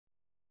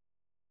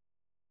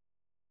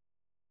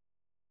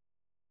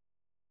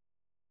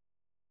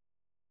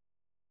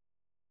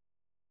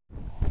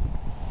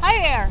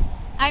there!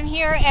 I'm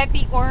here at the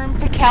Orren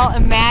Pickell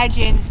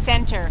Imagine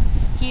Center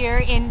here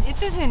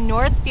this is in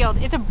Northfield.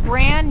 It's a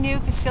brand new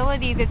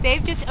facility that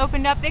they've just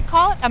opened up. They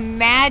call it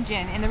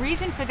Imagine, and the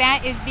reason for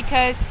that is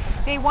because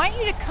they want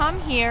you to come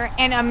here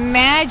and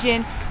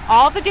imagine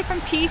all the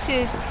different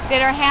pieces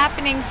that are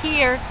happening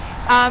here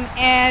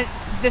at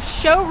the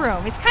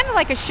showroom. It's kind of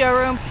like a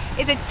showroom.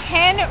 It's a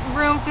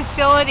 10-room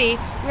facility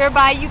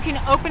whereby you can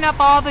open up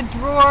all the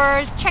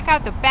drawers, check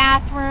out the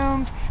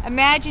bathrooms,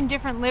 imagine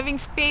different living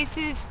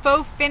spaces,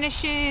 faux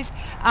finishes,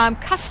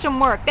 custom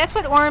work. That's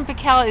what Orren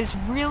Pickell is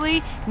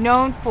really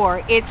known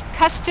for. It's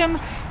custom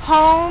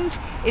homes,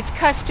 it's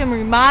custom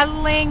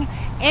remodeling,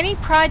 any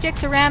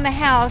projects around the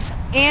house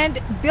and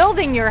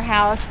building your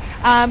house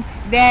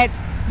that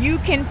you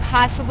can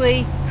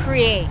possibly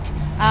create.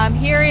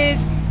 Here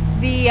is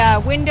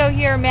the window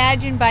here,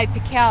 Imagine by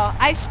Pickell.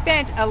 I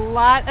spent a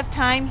lot of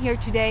time here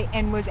today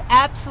and was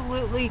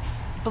absolutely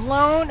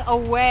blown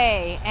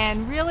away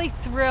and really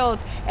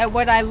thrilled at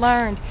what I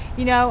learned.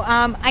 You know,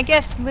 I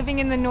guess living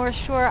in the North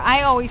Shore,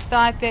 I always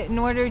thought that in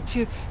order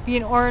to be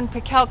an Orren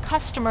Pickell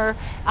customer,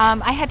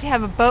 I had to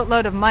have a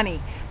boatload of money.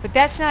 But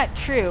that's not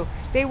true.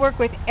 They work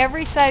with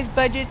every size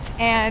budgets,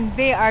 and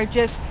they are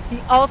just the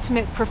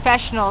ultimate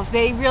professionals.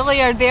 They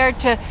really are there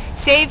to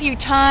save you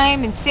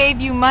time and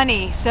save you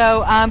money.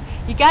 So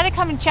you got to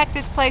come and check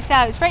this place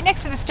out. It's right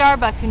next to the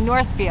Starbucks in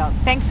Northfield.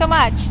 Thanks so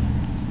much.